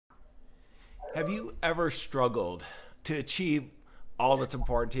Have you ever struggled to achieve all that's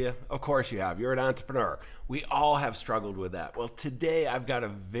important to you? Of course you have. You're an entrepreneur. We all have struggled with that. Well, today I've got a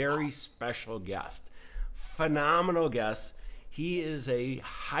very special guest, phenomenal guest. He is a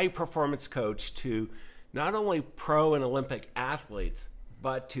high performance coach to not only pro and Olympic athletes,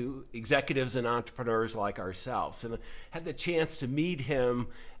 but to executives and entrepreneurs like ourselves. And I had the chance to meet him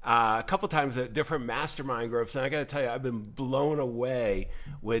a couple times at different mastermind groups. And I got to tell you, I've been blown away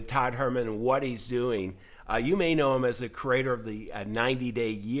with Todd Herman and what he's doing. You may know him as the creator of the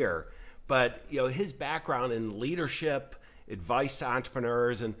 90-day year, but his background in leadership, advice to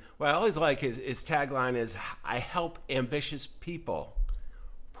entrepreneurs, and what I always like his tagline is, I help ambitious people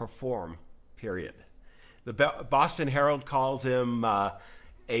perform, period. The Boston Herald calls him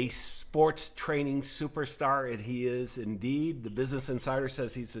a sports training superstar, and he is indeed. The Business Insider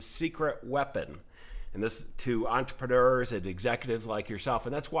says he's a secret weapon, and this to entrepreneurs and executives like yourself.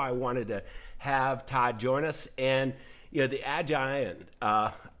 And that's why I wanted to have Todd join us. And the Giant,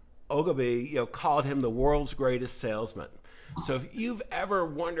 Ogilvy, called him the world's greatest salesman. So if you've ever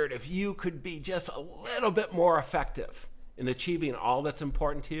wondered if you could be just a little bit more effective in achieving all that's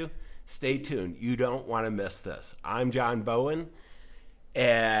important to you, stay tuned. You don't want to miss this. I'm John Bowen,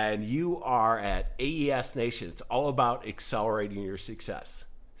 and you are at AES Nation. It's all about accelerating your success.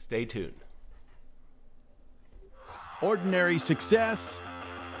 Stay tuned. Ordinary success?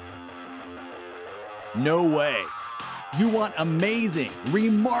 No way. You want amazing,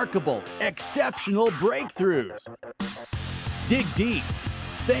 remarkable, exceptional breakthroughs. Dig deep,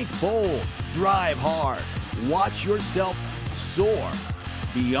 think bold, drive hard, watch yourself soar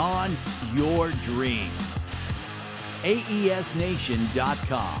beyond your dreams.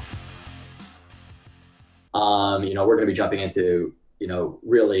 AESNation.com. We're going to be jumping into,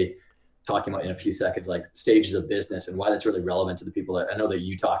 really talking about in a few seconds, like stages of business and why that's really relevant to the people that I know that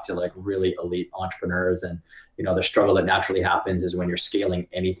you talk to, like really elite entrepreneurs. And, the struggle that naturally happens is when you're scaling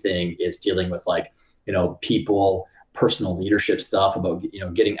anything is dealing with people, personal leadership stuff about,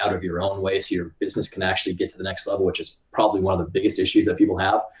 getting out of your own way so your business can actually get to the next level, which is probably one of the biggest issues that people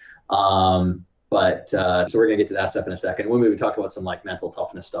have. So we're going to get to that stuff in a second. When we talk about some mental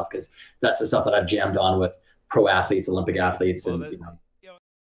toughness stuff, because that's the stuff that I've jammed on with pro athletes, Olympic athletes. Well,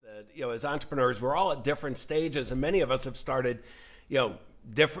 as entrepreneurs, we're all at different stages, and many of us have started,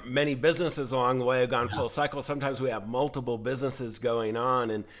 many businesses along the way have gone full cycle. Sometimes we have multiple businesses going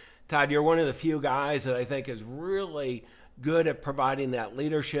on. And Todd, you're one of the few guys that I think is really good at providing that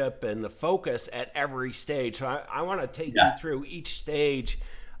leadership and the focus at every stage. So I want to take you through each stage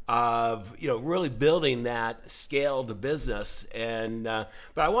of really building that scaled business. And but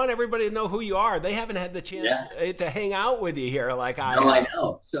I want everybody to know who you are. They haven't had the chance to hang out with you here like I have. I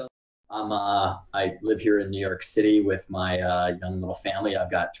know. So I live here in New York City with my young little family.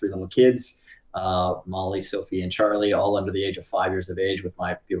 I've got 3 little kids, Molly, Sophie, and Charlie, all under the age of 5 years of age, with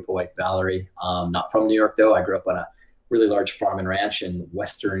my beautiful wife, Valerie. Not from New York, though. I grew up on a really large farm and ranch in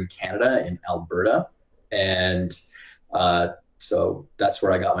Western Canada in Alberta. And so that's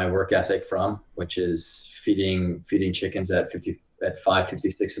where I got my work ethic from, which is feeding chickens at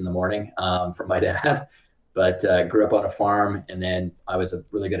 5:56 in the morning from my dad. But grew up on a farm, and then I was a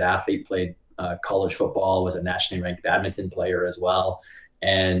really good athlete, played college football, was a nationally ranked badminton player as well.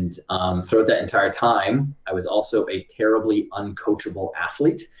 And throughout that entire time, I was also a terribly uncoachable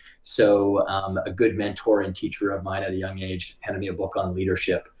athlete. So a good mentor and teacher of mine at a young age handed me a book on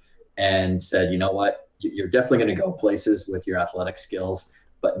leadership and said, you know what, you're definitely going to go places with your athletic skills,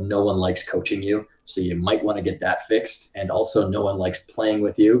 but no one likes coaching you. So you might want to get that fixed. And also no one likes playing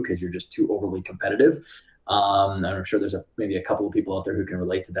with you because you're just too overly competitive. And I'm sure there's maybe a couple of people out there who can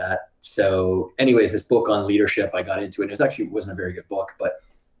relate to that. So anyways, this book on leadership, I got into it. It wasn't a very good book, but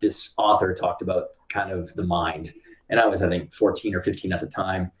this author talked about kind of the mind. And I was, I think, 14 or 15 at the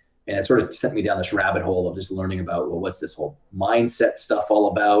time. And it sort of sent me down this rabbit hole of just learning about, well, what's this whole mindset stuff all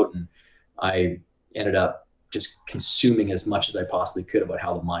about? And I ended up just consuming as much as I possibly could about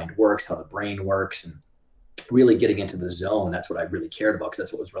how the mind works, how the brain works, and really getting into the zone. That's what I really cared about, because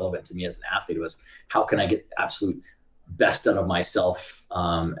that's what was relevant to me as an athlete, was how can I get absolute best out of myself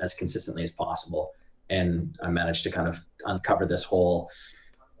as consistently as possible. And I managed to kind of uncover this whole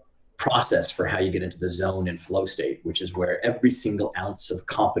process for how you get into the zone and flow state, which is where every single ounce of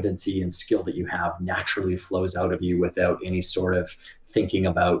competency and skill that you have naturally flows out of you without any sort of thinking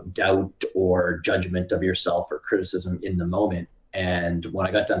about doubt or judgment of yourself or criticism in the moment. And when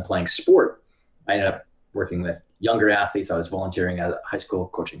I got done playing sport, I ended up working with younger athletes. I was volunteering at high school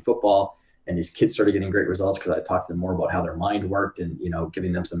coaching football, and these kids started getting great results because I talked to them more about how their mind worked and,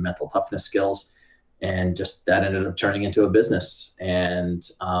 giving them some mental toughness skills. And just that ended up turning into a business. And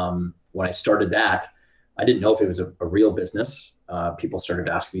when I started that, I didn't know if it was a real business. People started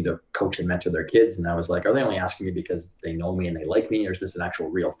asking me to coach and mentor their kids. And I was like, are they only asking me because they know me and they like me, or is this an actual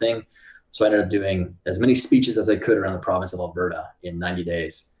real thing? So I ended up doing as many speeches as I could around the province of Alberta in 90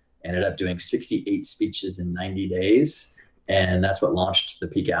 days. I ended up doing 68 speeches in 90 days. And that's what launched the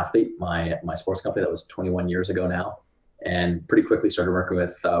Peak Athlete, my sports company. That was 21 years ago now. And pretty quickly started working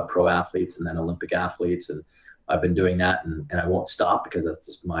with pro athletes and then Olympic athletes. And I've been doing that, and I won't stop because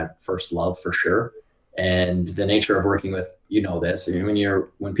that's my first love for sure. And the nature of working with, this, I mean,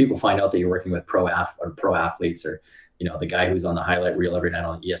 when people find out that you're working with pro athletes, or, the guy who's on the highlight reel every night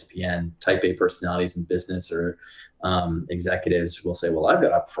on ESPN, type A personalities in business or executives will say, well, I've got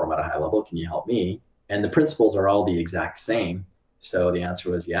to perform at a high level. Can you help me? And the principles are all the exact same. So the answer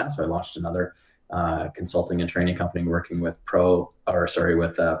was yes. So I launched another consulting and training company working with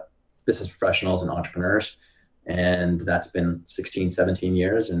business professionals and entrepreneurs. And that's been 16, 17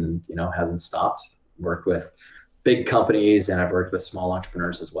 years and, hasn't stopped. Worked with big companies, and I've worked with small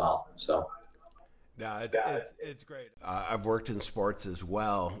entrepreneurs as well. So. No, it's great. I've worked in sports as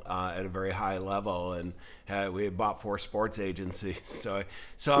well at a very high level, and we had bought 4 sports agencies. So I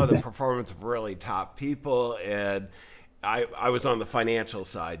saw the performance of really top people, and I was on the financial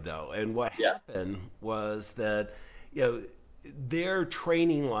side though. And what happened was that, they're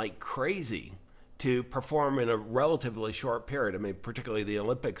training like crazy to perform in a relatively short period. I mean, particularly the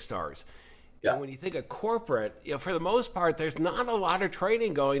Olympic stars. Yeah. And when you think of corporate, for the most part, there's not a lot of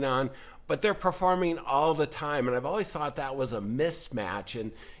training going on, but they're performing all the time. And I've always thought that was a mismatch.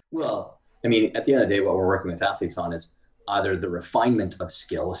 And well, I mean, at the end of the day, what we're working with athletes on is either the refinement of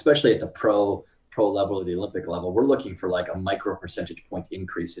skill, especially at the pro level or the Olympic level. We're looking for like a micro percentage point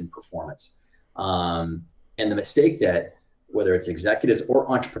increase in performance. And the mistake that whether it's executives or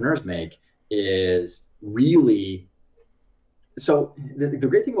entrepreneurs make is really, so the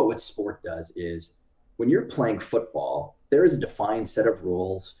great thing about what sport does is when you're playing football, there is a defined set of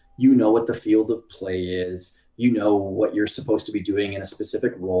rules. You know what the field of play is. You know what you're supposed to be doing in a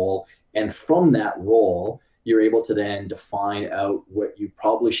specific role. And from that role, you're able to then define out what you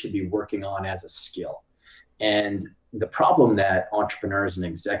probably should be working on as a skill. And the problem that entrepreneurs and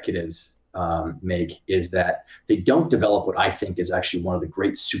executives make is that they don't develop what I think is actually one of the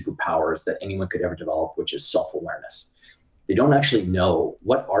great superpowers that anyone could ever develop, which is self-awareness. They don't actually know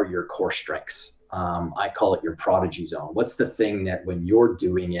what are your core strengths. I call it your prodigy zone. What's the thing that when you're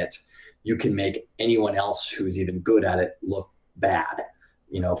doing it, you can make anyone else who's even good at it look bad?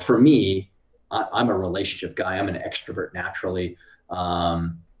 For me, I'm a relationship guy. I'm an extrovert naturally.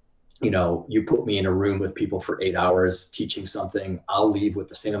 You put me in a room with people for 8 hours teaching something, I'll leave with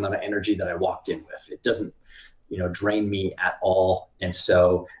the same amount of energy that I walked in with. It doesn't, drain me at all. And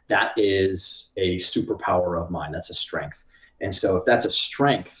so that is a superpower of mine. That's a strength. And so if that's a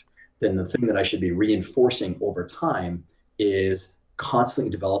strength, then the thing that I should be reinforcing over time is constantly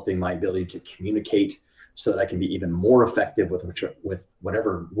developing my ability to communicate so that I can be even more effective with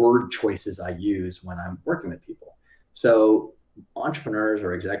whatever word choices I use when I'm working with people. So entrepreneurs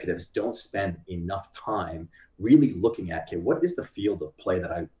or executives don't spend enough time really looking at, okay, what is the field of play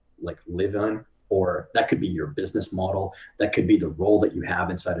that I live in? Or that could be your business model. That could be the role that you have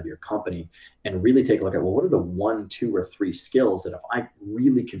inside of your company, and really take a look at, well, what are the 1, 2, or 3 skills that if I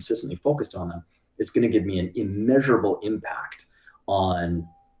really consistently focused on them, it's going to give me an immeasurable impact on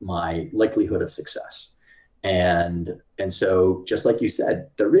my likelihood of success. And so just like you said,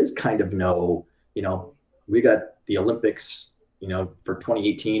 there is kind of no, we got the Olympics, for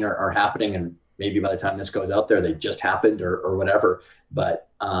 2018 are happening, and maybe by the time this goes out there, they just happened or whatever. But,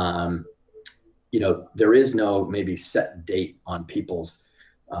 there is no maybe set date on people's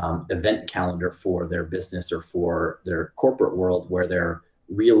event calendar for their business or for their corporate world where they're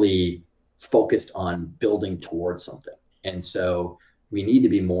really focused on building towards something. And so we need to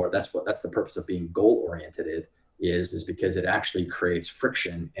be more, that's the purpose of being goal oriented is because it actually creates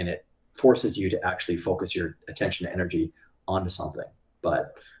friction and it forces you to actually focus your attention and energy onto something.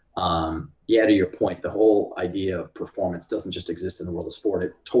 But to your point, the whole idea of performance doesn't just exist in the world of sport.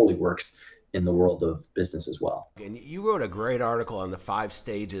 It totally works in the world of business as well. And you wrote a great article on the 5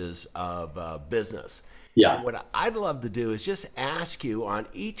 stages of business. Yeah. And what I'd love to do is just ask you on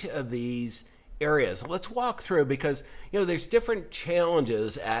each of these areas. Let's walk through, because there's different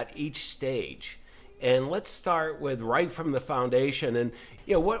challenges at each stage. And let's start with right from the foundation. And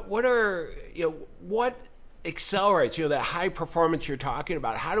what accelerates that high performance you're talking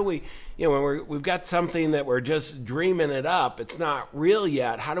about? How do we, when we've got something that we're just dreaming it up, it's not real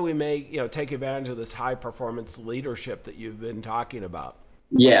yet, how do we take advantage of this high performance leadership that you've been talking about?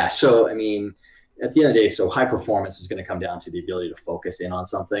 Yeah. So, I mean, at the end of the day, so high performance is going to come down to the ability to focus in on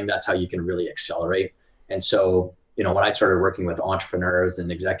something. That's how you can really accelerate. And so, when I started working with entrepreneurs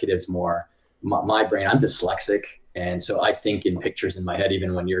and executives more, my brain, I'm dyslexic. And so I think in pictures in my head.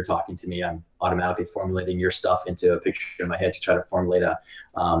 Even when you're talking to me, I'm automatically formulating your stuff into a picture in my head to try to formulate a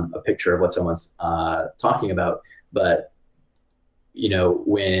picture of what someone's talking about. But,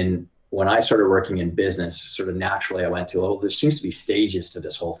 when I started working in business, sort of naturally I went to, there seems to be stages to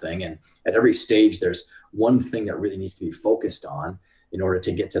this whole thing. And at every stage, there's one thing that really needs to be focused on in order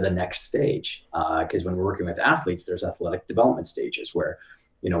to get to the next stage. Because when we're working with athletes, there's athletic development stages where,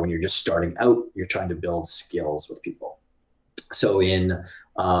 when you're just starting out, you're trying to build skills with people. So you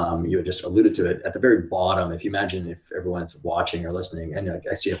had just alluded to it at the very bottom. If you imagine, if everyone's watching or listening, and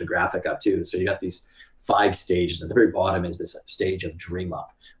I see you have the graphic up too. So you got these 5 stages. At the very bottom is this stage of dream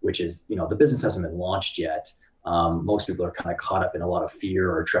up, which is, the business hasn't been launched yet. Most people are kind of caught up in a lot of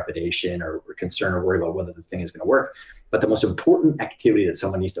fear or trepidation or concern or worry about whether the thing is going to work. But the most important activity that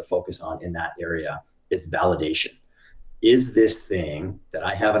someone needs to focus on in that area is validation. Is this thing that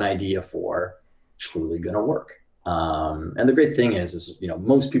I have an idea for truly going to work? And the great thing is,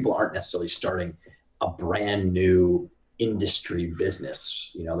 most people aren't necessarily starting a brand new industry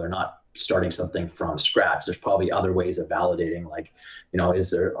business. They're not starting something from scratch. There's probably other ways of validating, like, is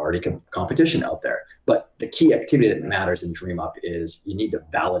there already competition out there? But the key activity that matters in Dream Up is you need to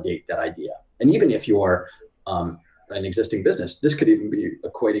validate that idea. And even if you're an existing business, this could even be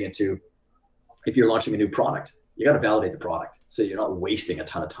equating it to, if you're launching a new product, you got to validate the product. So you're not wasting a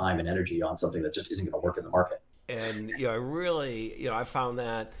ton of time and energy on something that just isn't going to work in the market. And, I really, I found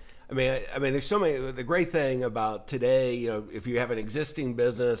that, I mean, there's so many, the great thing about today, if you have an existing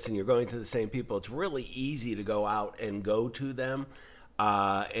business and you're going to the same people, it's really easy to go out and go to them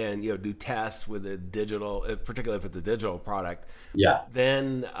and, do tests with a digital, particularly if it's a digital product. Yeah.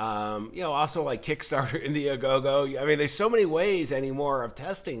 Then, also like Kickstarter, Indiegogo. I mean, there's so many ways anymore of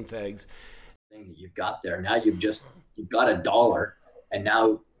testing things. Thing that you've got there. Now you've got $1, and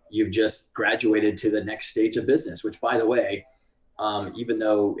now you've just graduated to the next stage of business, which, by the way, even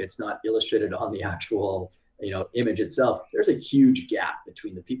though it's not illustrated on the actual, image itself, there's a huge gap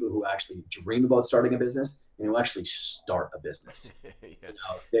between the people who actually dream about starting a business and who actually start a business.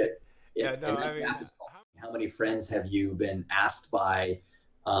 How many friends have you been asked by,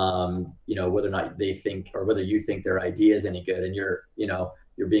 whether or not they think, or whether you think their idea is any good, and you're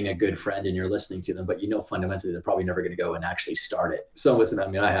being a good friend and you're listening to them, but fundamentally they're probably never going to go and actually start it. So listen,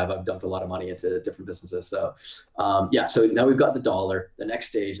 I've dumped a lot of money into different businesses. So so now we've got the $1. The next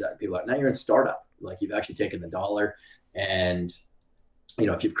stage that people are, now you're in startup. Like, you've actually taken the $1, and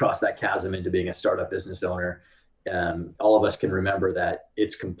if you've crossed that chasm into being a startup business owner, all of us can remember that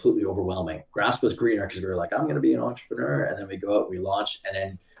it's completely overwhelming. Grass was greener because we were like, I'm going to be an entrepreneur. And then we go out, we launch, and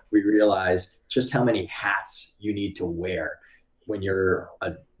then we realize just how many hats you need to wear when you're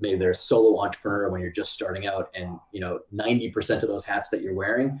maybe they're a solo entrepreneur, when you're just starting out, and 90% of those hats that you're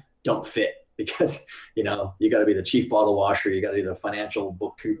wearing don't fit, because you got to be the chief bottle washer, you got to be the financial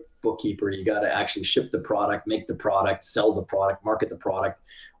bookkeeper, you got to actually ship the product, make the product, sell the product, market the product,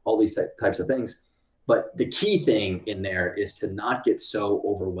 all these types of things. But the key thing in there is to not get so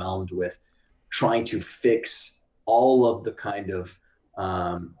overwhelmed with trying to fix all of the kind of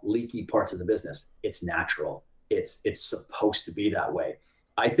leaky parts of the business. It's natural. It's supposed to be that way.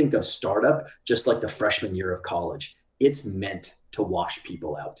 I think of startup just like the freshman year of college. It's meant to wash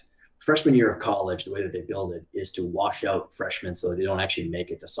people out. Freshman year of college, the way that they build it is to wash out freshmen so they don't actually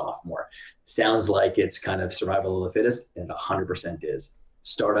make it to sophomore. Sounds like it's kind of survival of the fittest, and 100% is.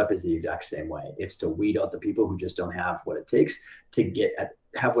 Startup is the exact same way. It's to weed out the people who just don't have what it takes to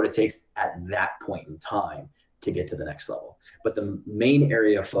have what it takes at that point in time to get to the next level. But the main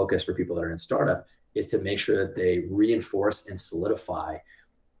area of focus for people that are in startup is to make sure that they reinforce and solidify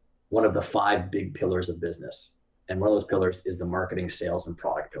one of the 5 big pillars of business. And one of those pillars is the marketing, sales, and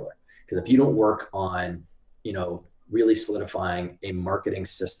product pillar. Because if you don't work on, really solidifying a marketing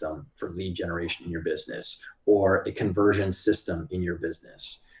system for lead generation in your business, or a conversion system in your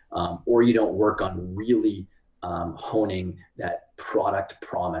business, or you don't work on really honing that product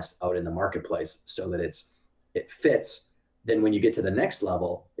promise out in the marketplace so that it fits, then when you get to the next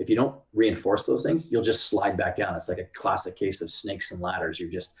level, if you don't reinforce those things, you'll just slide back down. It's like a classic case of snakes and ladders. You're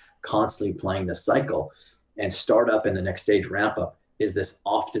just constantly playing this cycle. And startup and the next stage, ramp up, is this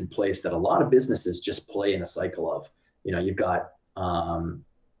often place that a lot of businesses just play in a cycle of. You've got,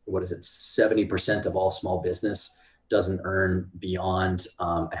 70% of all small business doesn't earn beyond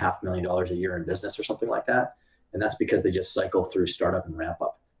 $500,000 a year in business or something like that. And that's because they just cycle through startup and ramp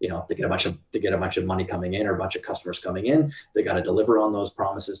up. they get a bunch of money coming in or a bunch of customers coming in. They got to deliver on those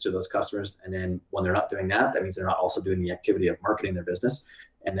promises to those customers. And then when they're not doing that, that means they're not also doing the activity of marketing their business.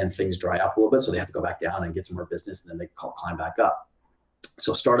 And then things dry up a little bit. So they have to go back down and get some more business, and then they climb back up.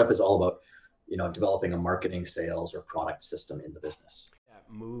 So startup is all about, developing a marketing, sales, or product system in the business. That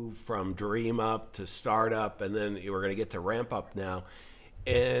move from dream up to startup, and then we're going to get to ramp up now.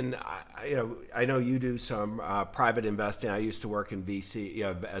 And I know you do some private investing. I used to work in VC,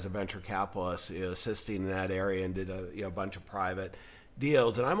 as a venture capitalist, assisting in that area, and did a bunch of private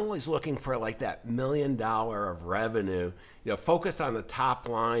deals. And I'm always looking for like that $1 million of revenue, focused on the top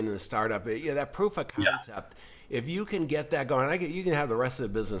line in the startup. That proof of concept. Yeah. If you can get that going, you can have the rest of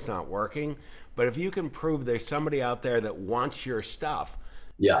the business not working, but if you can prove there's somebody out there that wants your stuff,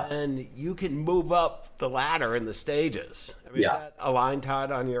 then you can move up the ladder in the stages. I mean, is that aligned, Todd,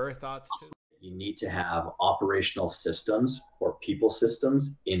 on your thoughts too? You need to have operational systems or people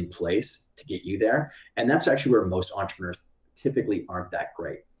systems in place to get you there. And that's actually where most entrepreneurs typically aren't that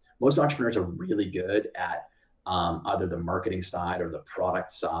great. Most entrepreneurs are really good at either the marketing side or the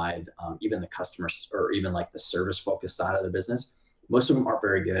product side, even the customers, or even like the service focused side of the business. Most of them aren't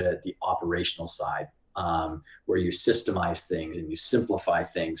very good at the operational side, where you systemize things and you simplify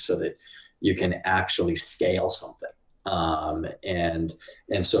things so that you can actually scale something. And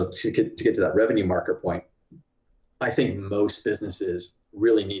so to get to that revenue marker point, I think most businesses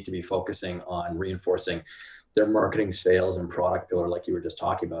really need to be focusing on reinforcing their marketing, sales, and product pillar, like you were just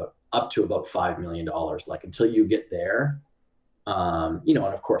talking about, up to about $5 million. Like until you get there, and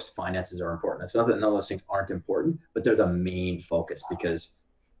of course, finances are important. It's not that none of those things aren't important, but they're the main focus, because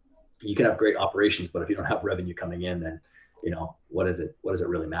you can have great operations, but if you don't have revenue coming in, then, what does it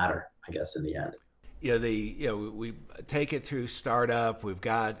really matter, I guess, in the end? We take it through startup. We've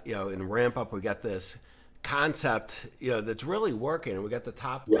got, in ramp up, we got this concept, that's really working, and we got the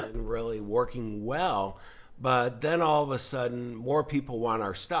top line really working well. But then all of a sudden, more people want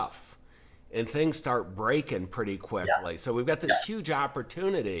our stuff, and things start breaking pretty quickly. So we've got this huge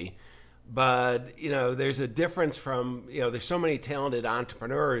opportunity, but there's a difference from there's so many talented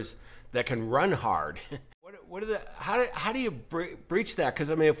entrepreneurs that can run hard. How do you breach that?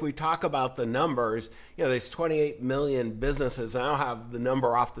 Because I mean, if we talk about the numbers, there's 28 million businesses. I don't have the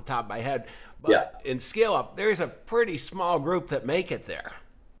number off the top of my head, but in scale up, there's a pretty small group that make it there.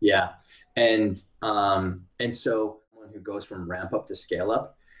 Yeah. And so someone who goes from ramp up to scale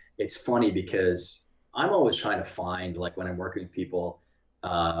up, it's funny because I'm always trying to find, like when I'm working with people,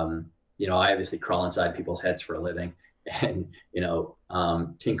 I obviously crawl inside people's heads for a living, and,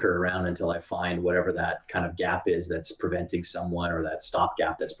 tinker around until I find whatever that kind of gap is that's preventing someone, or that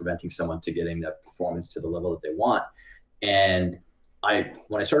stopgap that's preventing someone to getting that performance to the level that they want. And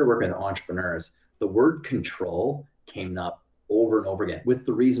when I started working with entrepreneurs, the word control came up over and over again, with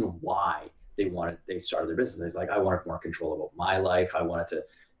the reason why they started their business. It's like, I wanted more control about my life. I wanted to,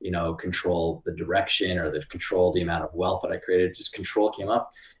 control the direction, or control the amount of wealth that I created. Just control came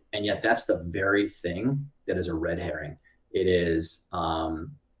up. And yet that's the very thing that is a red herring. It is,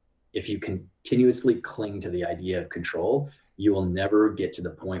 if you continuously cling to the idea of control, you will never get to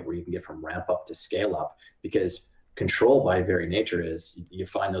the point where you can get from ramp up to scale up, because control by very nature is, you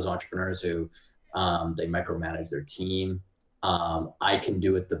find those entrepreneurs who they micromanage their team. I can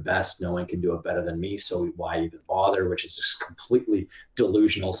do it the best. No one can do it better than me. So why even bother? Which is just completely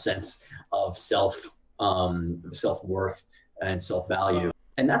delusional sense of self-worth and self-value.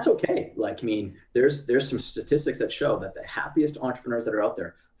 And that's okay. Like, I mean, there's some statistics that show that the happiest entrepreneurs that are out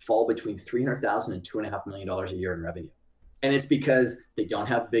there fall between $300,000 and $2.5 million a year in revenue. And it's because they don't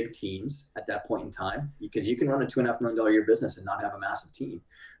have big teams at that point in time, because you can run a $2.5 million a year business and not have a massive team.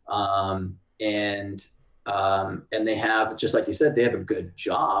 And they have, just like you said, they have a good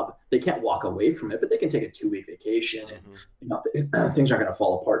job. They can't walk away from it, but they can take a 2-week vacation, and things aren't going to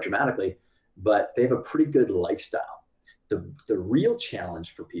fall apart dramatically, but they have a pretty good lifestyle. The real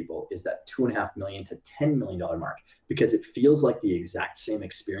challenge for people is that $2.5 million to $10 million mark, because it feels like the exact same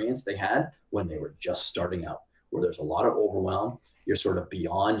experience they had when they were just starting out, where there's a lot of overwhelm. You're sort of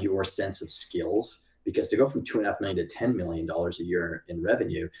beyond your sense of skills, because to go from $2.5 million to $10 million a year in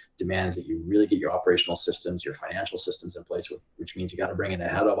revenue demands that you really get your operational systems, your financial systems in place, which means you got to bring in a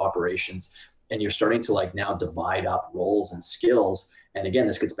head of operations, and you're starting to like now divide up roles and skills. And again,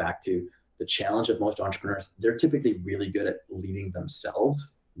 this gets back to the challenge of most entrepreneurs. They're typically really good at leading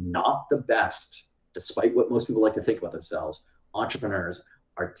themselves, not the best, despite what most people like to think about themselves. Entrepreneurs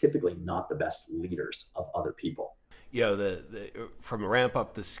are typically not the best leaders of other people. From ramp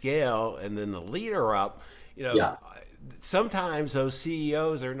up to scale, and then the leader up, sometimes those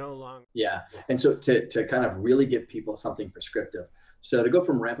CEOs are no longer. Yeah. And so to kind of really give people something prescriptive, So to go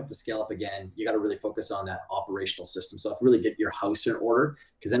from ramp up to scale up again, you got to really focus on that operational system stuff, really get your house in order.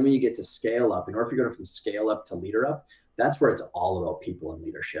 Because then when you get to scale up, in order for you to go from scale up to leader up, that's where it's all about people and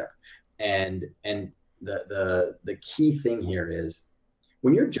leadership. And the key thing here is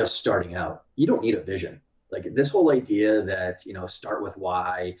when you're just starting out, you don't need a vision. Like this whole idea that, start with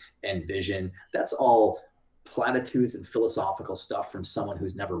why and vision, that's all platitudes and philosophical stuff from someone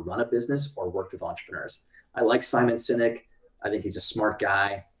who's never run a business or worked with entrepreneurs. I like Simon Sinek. I think he's a smart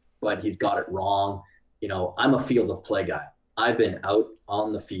guy, but he's got it wrong. I'm a field of play guy. I've been out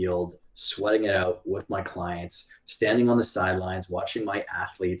on the field, sweating it out with my clients, standing on the sidelines, watching my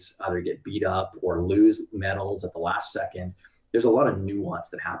athletes either get beat up or lose medals at the last second. There's a lot of nuance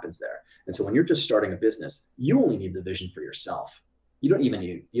that happens there. And so when you're just starting a business, you only need the vision for yourself. You don't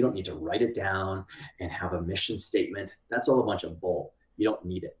need to write it down and have a mission statement. That's all a bunch of bull. You don't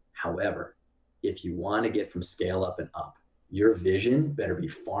need it. However, if you want to get from scale up and up, your vision better be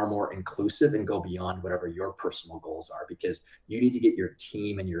far more inclusive and go beyond whatever your personal goals are, because you need to get your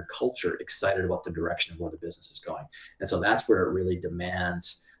team and your culture excited about the direction of where the business is going. And so that's where it really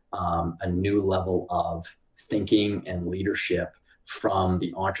demands a new level of thinking and leadership from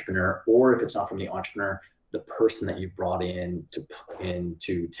the entrepreneur, or if it's not from the entrepreneur, the person that you've brought in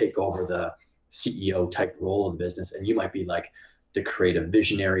to take over the CEO type role of the business. And you might be like the creative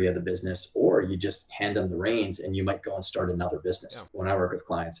visionary of the business, or you just hand them the reins and you might go and start another business. Yeah. When I work with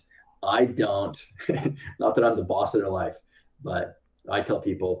clients, I don't, not that I'm the boss of their life, but I tell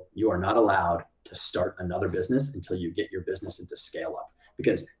people you are not allowed to start another business until you get your business into scale up,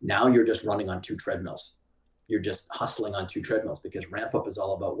 because now you're just running on two treadmills. You're just hustling on two treadmills, because ramp up is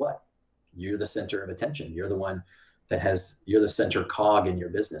all about what? You're the center of attention. You're the one you're the center cog in your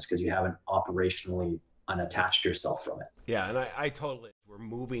business because you haven't operationally unattached yourself from it. Yeah, and I totally, we're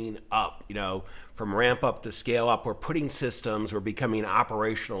moving up, from ramp up to scale up. We're putting systems, we're becoming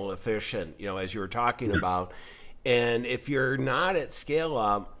operational efficient, as you were talking about. And if you're not at scale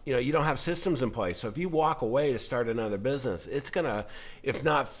up, you don't have systems in place. So if you walk away to start another business, it's going to, if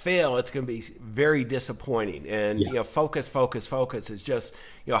not fail, it's going to be very disappointing. And, focus is just,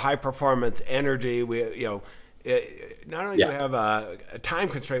 high performance energy. Not only do we have a time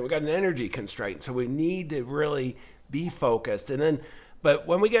constraint, we got an energy constraint. So we need to really be focused. And then, but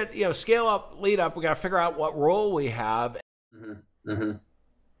when we get, scale up, lead up, we got to figure out what role we have. Mm-hmm. Mm-hmm.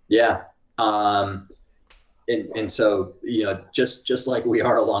 Yeah. And so, just like we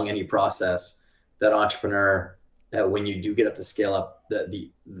are along any process, that entrepreneur, when you do get up to scale up,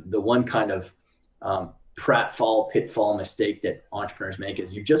 the one kind of pitfall mistake that entrepreneurs make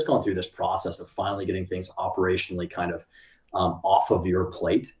is you've just gone through this process of finally getting things operationally kind of off of your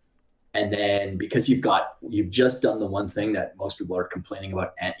plate. And then because you've just done the one thing that most people are complaining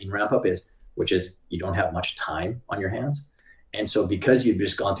about in ramp up which is you don't have much time on your hands. And so because you've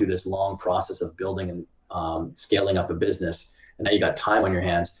just gone through this long process of building and scaling up a business, and now you got time on your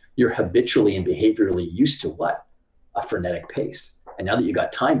hands, you're habitually and behaviorally used to what? A frenetic pace. And now that you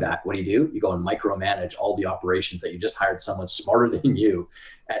got time back, what do? You go and micromanage all the operations that you just hired someone smarter than you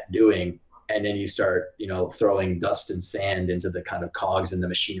at doing. And then you start, throwing dust and sand into the kind of cogs in the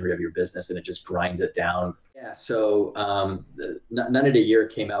machinery of your business, and it just grinds it down. Yeah. So none of the year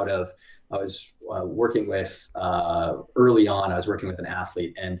came out of, I was working with, early on, I was working with an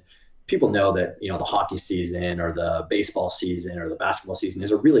athlete, and people know that, the hockey season or the baseball season or the basketball season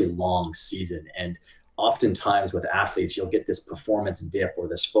is a really long season. And oftentimes with athletes, you'll get this performance dip or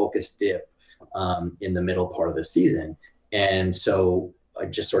this focus dip in the middle part of the season. And so I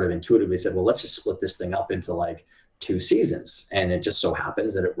just sort of intuitively said, well, let's just split this thing up into like 2 seasons. And it just so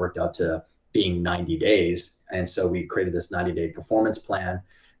happens that it worked out to being 90 days. And so we created this 90-day performance plan,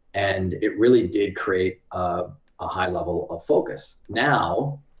 and it really did create a high level of focus.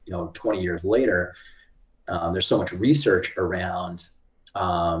 Now, 20 years later, there's so much research around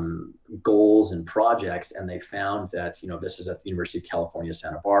goals and projects, and they found that this is at the University of California,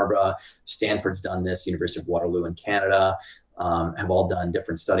 Santa Barbara, Stanford's done this, University of Waterloo in Canada have all done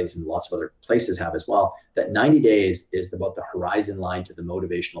different studies, and lots of other places have as well, that 90 days is about the horizon line to the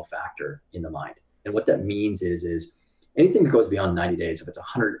motivational factor in the mind. And what that means is anything that goes beyond 90 days, if it's a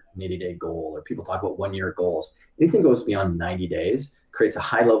 180-day goal, or people talk about 1-year goals, anything goes beyond 90 days creates a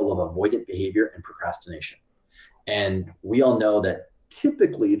high level of avoidant behavior and procrastination. And we all know that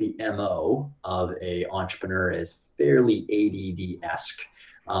typically the MO of a entrepreneur is fairly ADD-esque.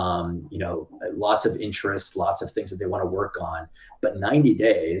 Lots of interests, lots of things that they want to work on. But 90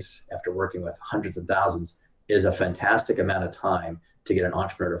 days, after working with hundreds of thousands, is a fantastic amount of time to get an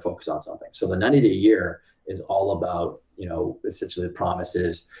entrepreneur to focus on something. So the 90-day year is all about, essentially the promise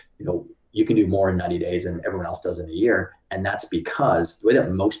is, you can do more in 90 days than everyone else does in a year. And that's because the way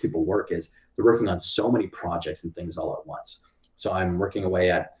that most people work is they're working on so many projects and things all at once. So I'm working away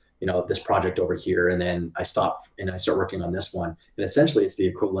at, this project over here, and then I stop and I start working on this one. And essentially it's the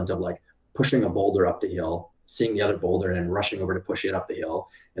equivalent of like pushing a boulder up the hill, seeing the other boulder and then rushing over to push it up the hill.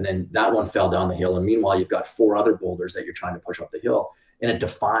 And then that one fell down the hill. And meanwhile, you've got 4 other boulders that you're trying to push up the hill. And it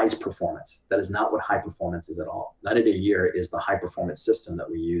defies performance. That is not what high performance is at all. 90 Day Year is the high performance system that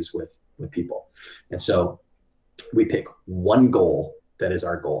we use with people. And so we pick one goal that is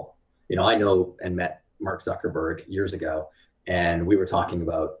our goal. I know and met Mark Zuckerberg years ago, and we were talking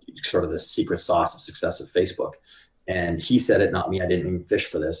about sort of the secret sauce of success of Facebook. And he said it, not me. I didn't even fish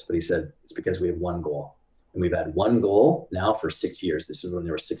for this, but he said, it's because we have one goal. And we've had one goal now for 6 years. This is when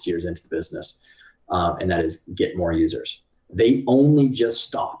they were 6 years into the business. And that is get more users. They only just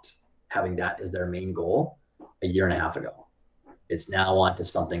stopped having that as their main goal a year and a half ago. It's now on to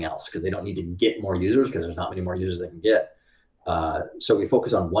something else because they don't need to get more users because there's not many more users they can get. So we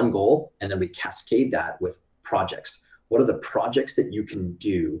focus on one goal, and then we cascade that with projects. What are the projects that you can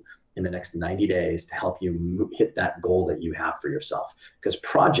do in the next 90 days to help you hit that goal that you have for yourself? Because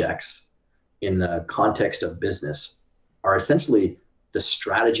projects in the context of business are essentially the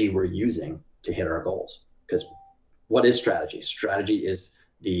strategy we're using to hit our goals. Because what is strategy? Strategy is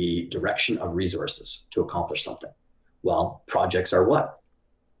the direction of resources to accomplish something. Well, projects are what?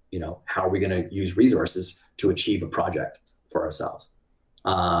 How are we going to use resources to achieve a project for ourselves?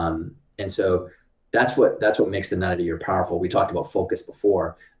 And so that's what makes the 90 Day Year powerful. We talked about focus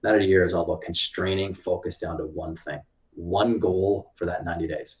before. 90 Day Year is all about constraining focus down to one thing, one goal for that 90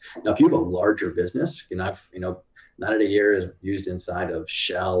 days. Now, if you have a larger business, 90 Day Year is used inside of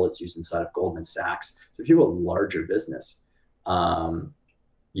Shell. It's used inside of Goldman Sachs. So if you have a larger business,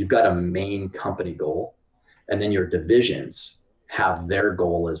 you've got a main company goal, and then your divisions have their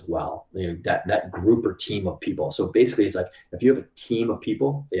goal as well. That group or team of people. So basically it's like, if you have a team of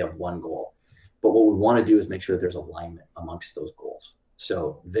people, they have one goal. But what we want to do is make sure that there's alignment amongst those goals.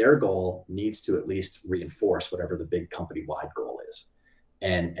 So their goal needs to at least reinforce whatever the big company-wide goal is.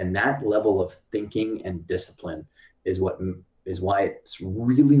 And that level of thinking and discipline is why it's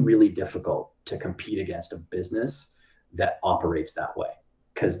really, really difficult to compete against a business that operates that way,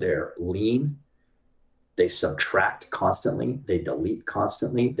 because they're lean, they subtract constantly, they delete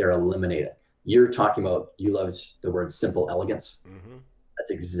constantly, they're eliminating. You're talking about, you love the word simple elegance. Mm-hmm. That's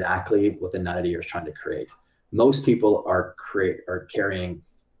exactly what the 90 Day Year is trying to create. Most people are carrying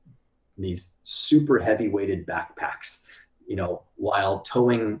these super heavy weighted backpacks, while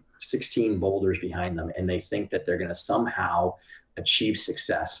towing 16 boulders behind them, and they think that they're going to somehow achieve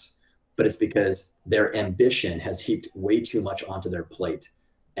success. But it's because their ambition has heaped way too much onto their plate,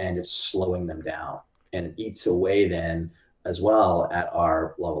 and it's slowing them down. And it eats away then as well at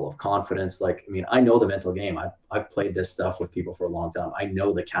our level of confidence. I know the mental game. I've played this stuff with people for a long time. I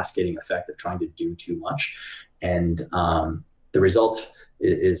know the cascading effect of trying to do too much. And the result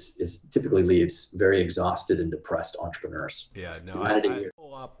is typically leaves very exhausted and depressed entrepreneurs. Yeah, no, I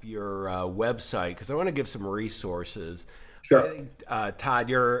pull up your website because I want to give some resources. Sure. I think, Todd,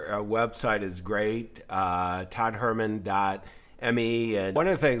 your website is great, toddherman.me. And one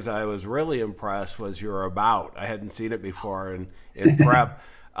of the things I was really impressed was your about. I hadn't seen it before in prep.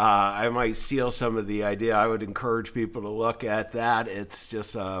 I might steal some of the idea. I would encourage people to look at that. It's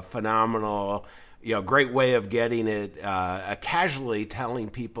just a phenomenal, great way of getting it, casually telling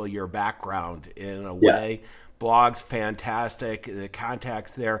people your background in a way. Blog's fantastic. The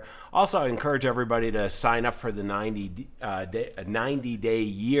contacts there. Also, I encourage everybody to sign up for the 90 Day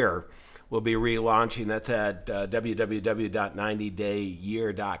Year. We'll be relaunching. That's at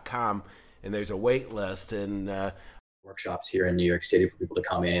www.90dayyear.com, and there's a wait list and workshops here in New York City for people to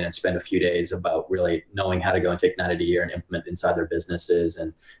come in and spend a few days about really knowing how to go and take 90 Day Year and implement inside their businesses,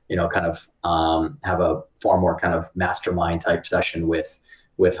 and have a far more kind of mastermind type session with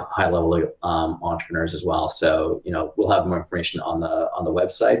high level entrepreneurs as well. So we'll have more information on the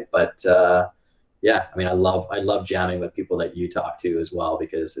website, but I love jamming with people that you talk to as well,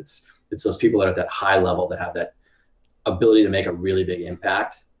 because it's those people that are at that high level that have that ability to make a really big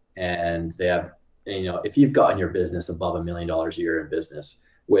impact. And they have, if you've gotten your business above $1 million a year in business,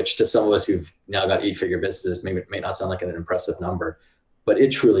 which to some of us who've now got 8-figure businesses may not sound like an impressive number, but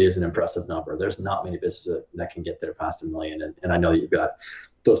it truly is an impressive number. There's not many businesses that can get there past $1 million. And I know that you've got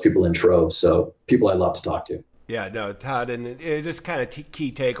those people in troves. So people I love to talk to. Yeah, no, Todd, and it just kind of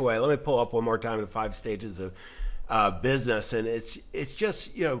key takeaway. Let me pull up one more time the 5 stages of business. And it's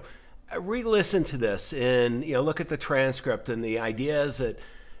just, re-listen to this and, look at the transcript and the ideas that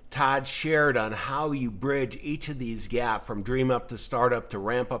Todd shared on how you bridge each of these gaps from dream up to startup to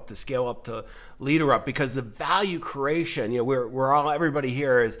ramp up to scale up to leader up, because the value creation, everybody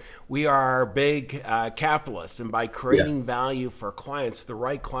here we are big capitalists, and by creating value for clients, the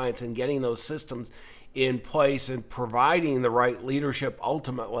right clients, and getting those systems in place and providing the right leadership,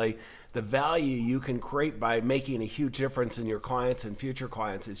 ultimately the value you can create by making a huge difference in your clients and future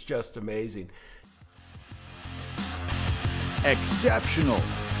clients is just amazing. Exceptional,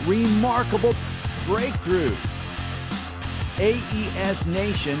 remarkable breakthroughs.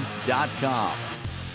 AESNation.com.